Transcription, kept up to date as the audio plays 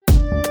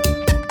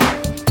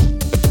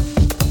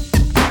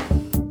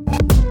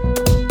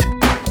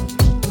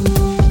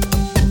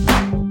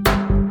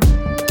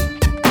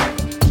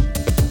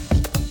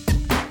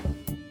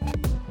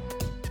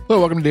Hello,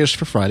 welcome to Dailish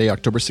for Friday,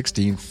 October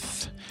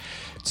 16th.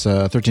 It's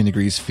 13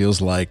 degrees, feels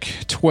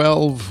like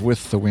 12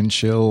 with the wind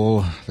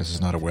chill. This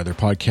is not a weather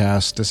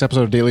podcast. This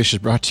episode of Dailish is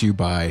brought to you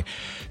by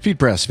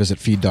FeedPress. Visit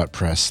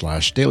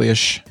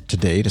feed.press/dailyish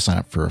today to sign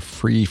up for a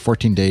free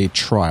 14-day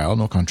trial,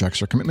 no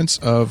contracts or commitments,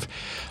 of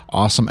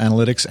awesome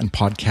analytics and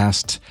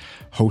podcast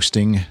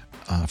hosting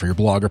for your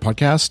blog or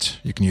podcast.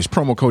 You can use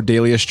promo code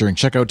DAILYISH during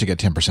checkout to get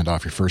 10%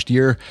 off your first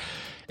year.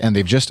 And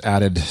they've just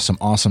added some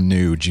awesome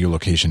new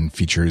geolocation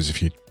features.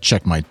 If you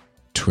check my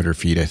Twitter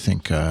feed, I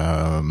think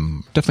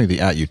definitely the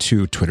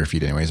 @U2 Twitter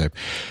feed anyways, I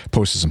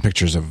posted some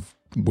pictures of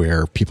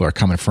where people are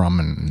coming from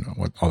and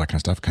all that kind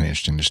of stuff. Kind of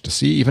interesting just to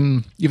see.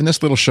 Even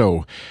this little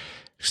show,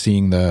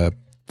 seeing the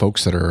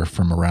folks that are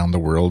from around the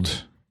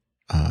world.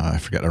 I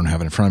forget, I don't have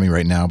it in front of me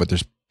right now, but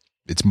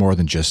it's more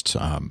than just,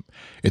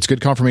 it's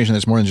good confirmation that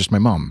it's more than just my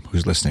mom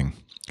who's listening,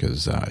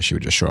 because she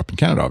would just show up in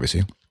Canada,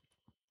 obviously.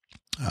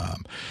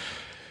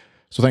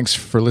 So thanks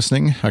for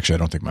listening. Actually, I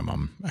don't think my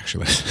mom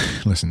actually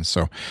listens.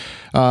 So,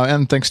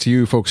 and thanks to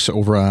you folks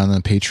over on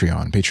the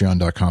Patreon.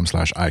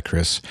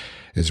 Patreon.com/iChris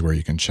is where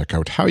you can check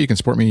out how you can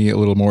support me a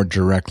little more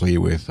directly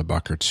with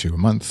 $1 or $2 a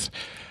month,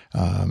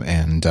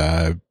 and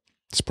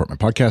support my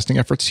podcasting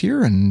efforts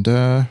here and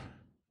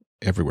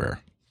everywhere.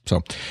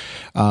 So,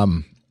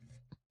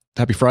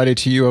 happy Friday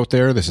to you out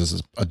there. This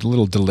is a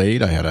little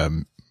delayed. I had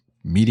a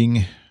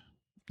meeting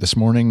this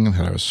morning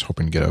that I was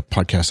hoping to get a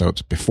podcast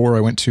out before I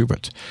went to,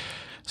 but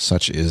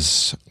such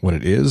is what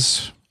it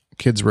is.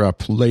 Kids were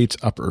up late,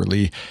 up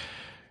early.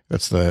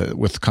 That's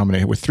with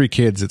 3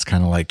 kids, it's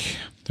kind of like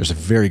there's a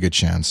very good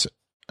chance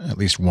at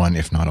least one,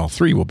 if not all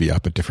 3, will be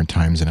up at different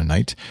times in a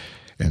night.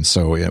 And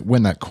so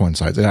when that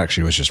coincides, it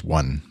actually was just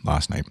one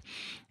last night.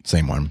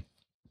 Same one.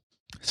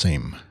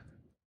 Same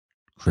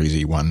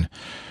crazy one.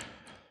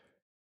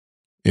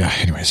 Yeah,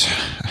 anyways,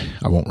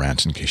 I won't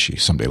rant in case she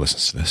someday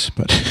listens to this,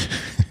 but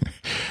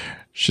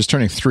she's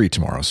turning 3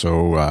 tomorrow.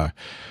 So,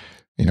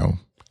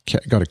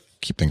 got to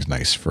keep things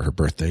nice for her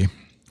birthday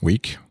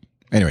week.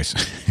 Anyways,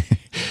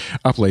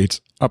 up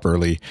late, up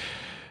early,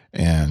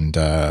 and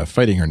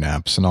fighting her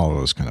naps and all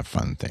those kind of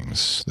fun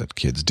things that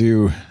kids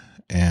do.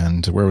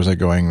 And where was I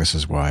going? This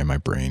is why my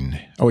brain...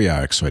 Oh,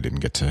 yeah, so I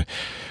didn't get to...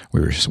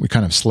 We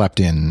kind of slept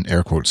in,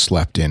 air quotes,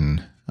 slept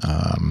in,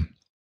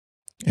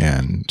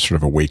 and sort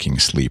of a waking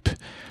sleep,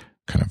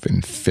 kind of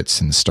in fits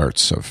and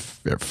starts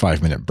of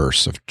 5-minute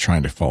bursts of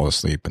trying to fall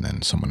asleep, and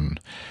then someone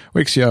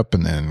wakes you up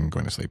and then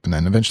going to sleep, and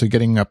then eventually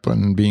getting up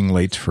and being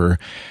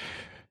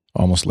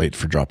almost late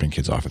for dropping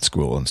kids off at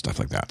school and stuff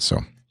like that.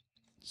 So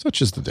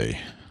such is the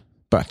day.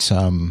 But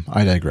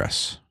I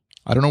digress.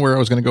 I don't know where I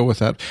was going to go with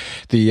that.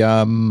 The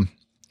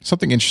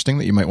something interesting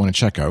that you might want to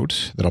check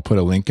out that I'll put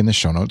a link in the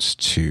show notes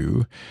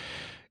to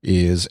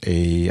is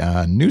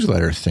a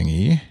newsletter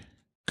thingy.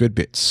 Good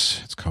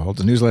Bits, it's called.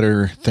 The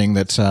newsletter thing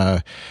that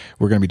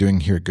we're going to be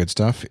doing here at Good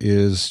Stuff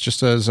is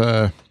just as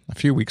a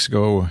few weeks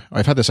ago,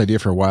 I've had this idea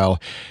for a while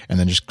and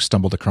then just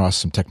stumbled across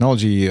some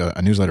technology,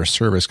 a newsletter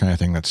service kind of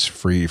thing that's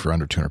free for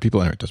under 200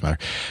 people. Anyway, it doesn't matter.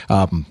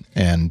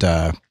 And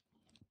to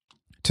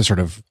sort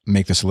of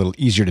make this a little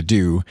easier to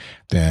do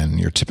than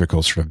your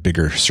typical sort of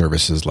bigger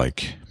services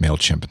like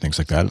MailChimp and things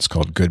like that, it's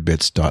called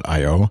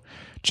goodbits.io.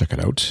 Check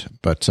it out.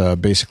 But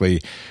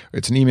basically,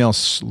 it's an email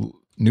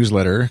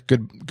newsletter.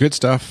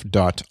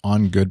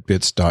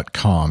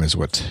 Goodstuff.ongoodbits.com is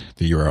what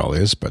the URL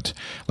is, but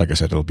like I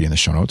said, it'll be in the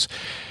show notes.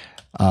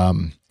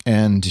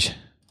 And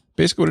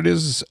basically what it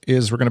is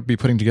we're going to be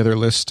putting together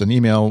an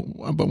email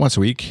about once a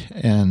week,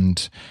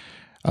 and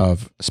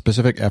of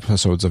specific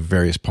episodes of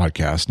various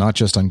podcasts, not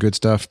just on Good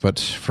Stuff, but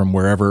from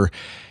wherever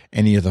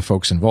any of the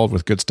folks involved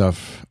with Good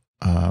Stuff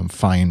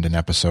find an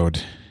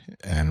episode,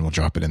 and we'll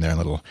drop it in there,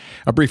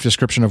 a brief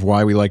description of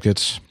why we liked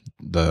it,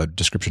 the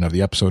description of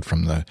the episode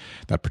from that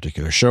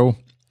particular show,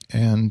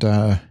 and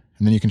then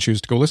you can choose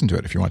to go listen to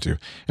it if you want to.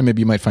 And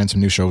maybe you might find some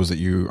new shows that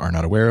you are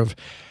not aware of,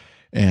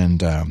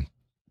 and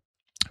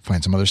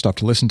find some other stuff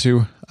to listen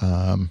to.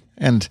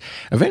 And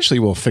eventually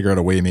we'll figure out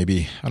a way,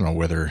 maybe, I don't know,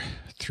 whether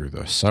through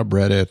the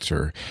subreddit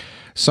or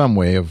some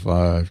way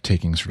of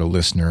taking sort of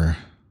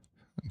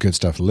Good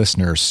Stuff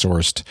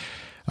listener-sourced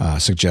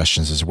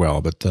suggestions as well.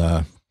 But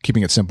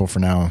keeping it simple for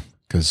now,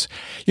 because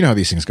you know how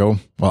these things go.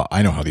 Well,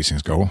 I know how these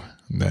things go.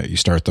 That you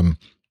start them,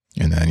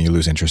 and then you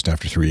lose interest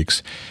after 3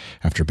 weeks,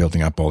 after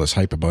building up all this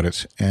hype about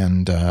it,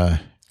 and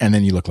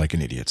then you look like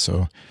an idiot.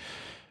 So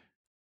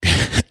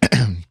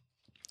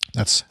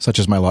that's such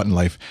as my lot in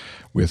life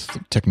with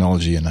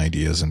technology and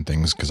ideas and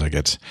things, because I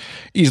get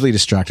easily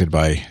distracted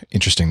by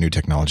interesting new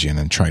technology and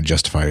then try and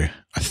justify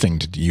a thing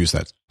to use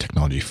that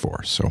technology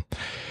for. So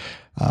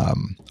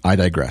I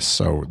digress.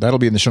 So that'll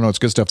be in the show notes.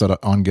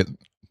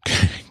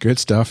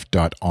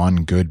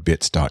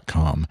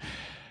 Goodstuff.ongoodbits.com.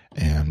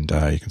 And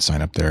you can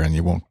sign up there, and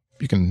you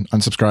can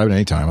unsubscribe at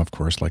any time, of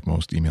course, like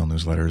most email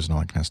newsletters and all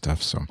that kind of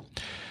stuff. So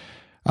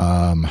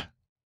I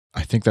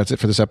think that's it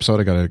for this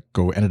episode. I got to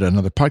go edit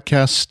another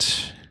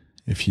podcast.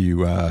 If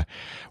you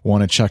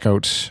want to check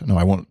out, no,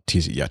 I won't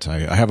tease it yet.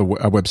 I have a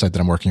website that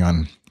I'm working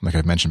on, like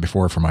I've mentioned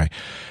before, for my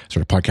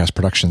sort of podcast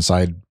production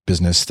side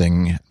business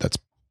thing that's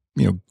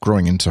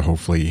growing into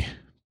hopefully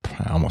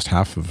almost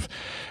half of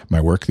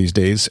my work these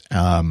days.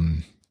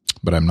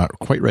 But I'm not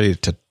quite ready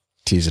to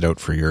tease it out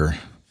for to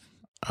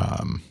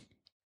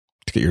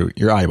get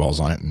your eyeballs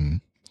on it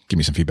and give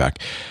me some feedback.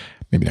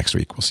 Maybe next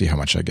week. We'll see how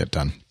much I get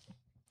done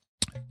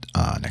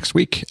next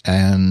week.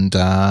 And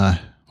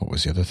what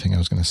was the other thing I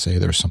was going to say?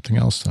 There was something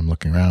else. I'm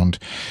looking around.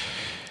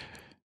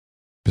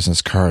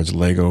 Business cards,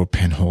 Lego,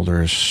 pen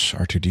holders,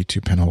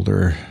 R2-D2 pen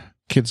holder.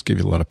 Kids give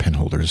you a lot of pen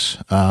holders.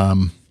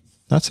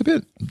 That's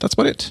about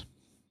it.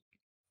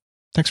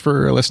 Thanks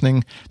for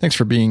listening. Thanks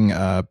for being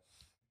a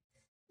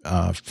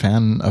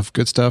fan of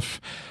good stuff,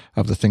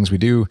 of the things we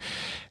do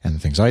and the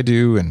things I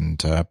do,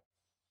 and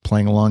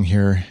playing along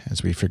here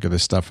as we figure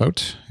this stuff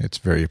out. It's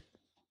very,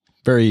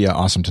 very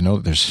awesome to know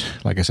that there's,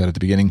 like I said at the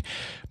beginning,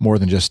 more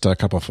than just a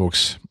couple of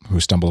folks who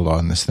stumbled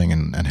on this thing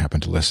and happen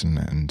to listen.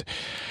 And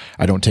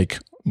I don't take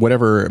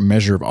whatever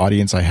measure of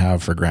audience I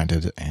have for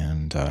granted.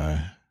 And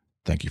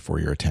thank you for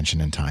your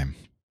attention and time.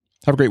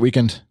 Have a great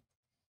weekend.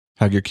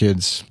 Hug your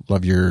kids.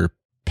 Love your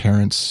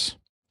parents.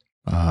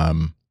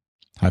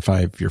 High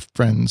five your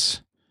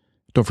friends.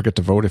 Don't forget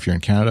to vote if you're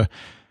in Canada.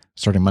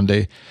 Starting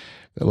Monday,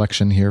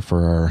 election here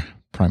for our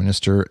Prime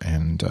Minister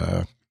and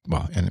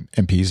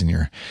MPs in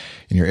your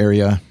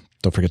area.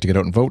 Don't forget to get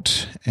out and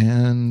vote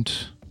and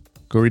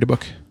go read a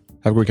book.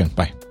 Have a good weekend.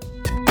 Bye.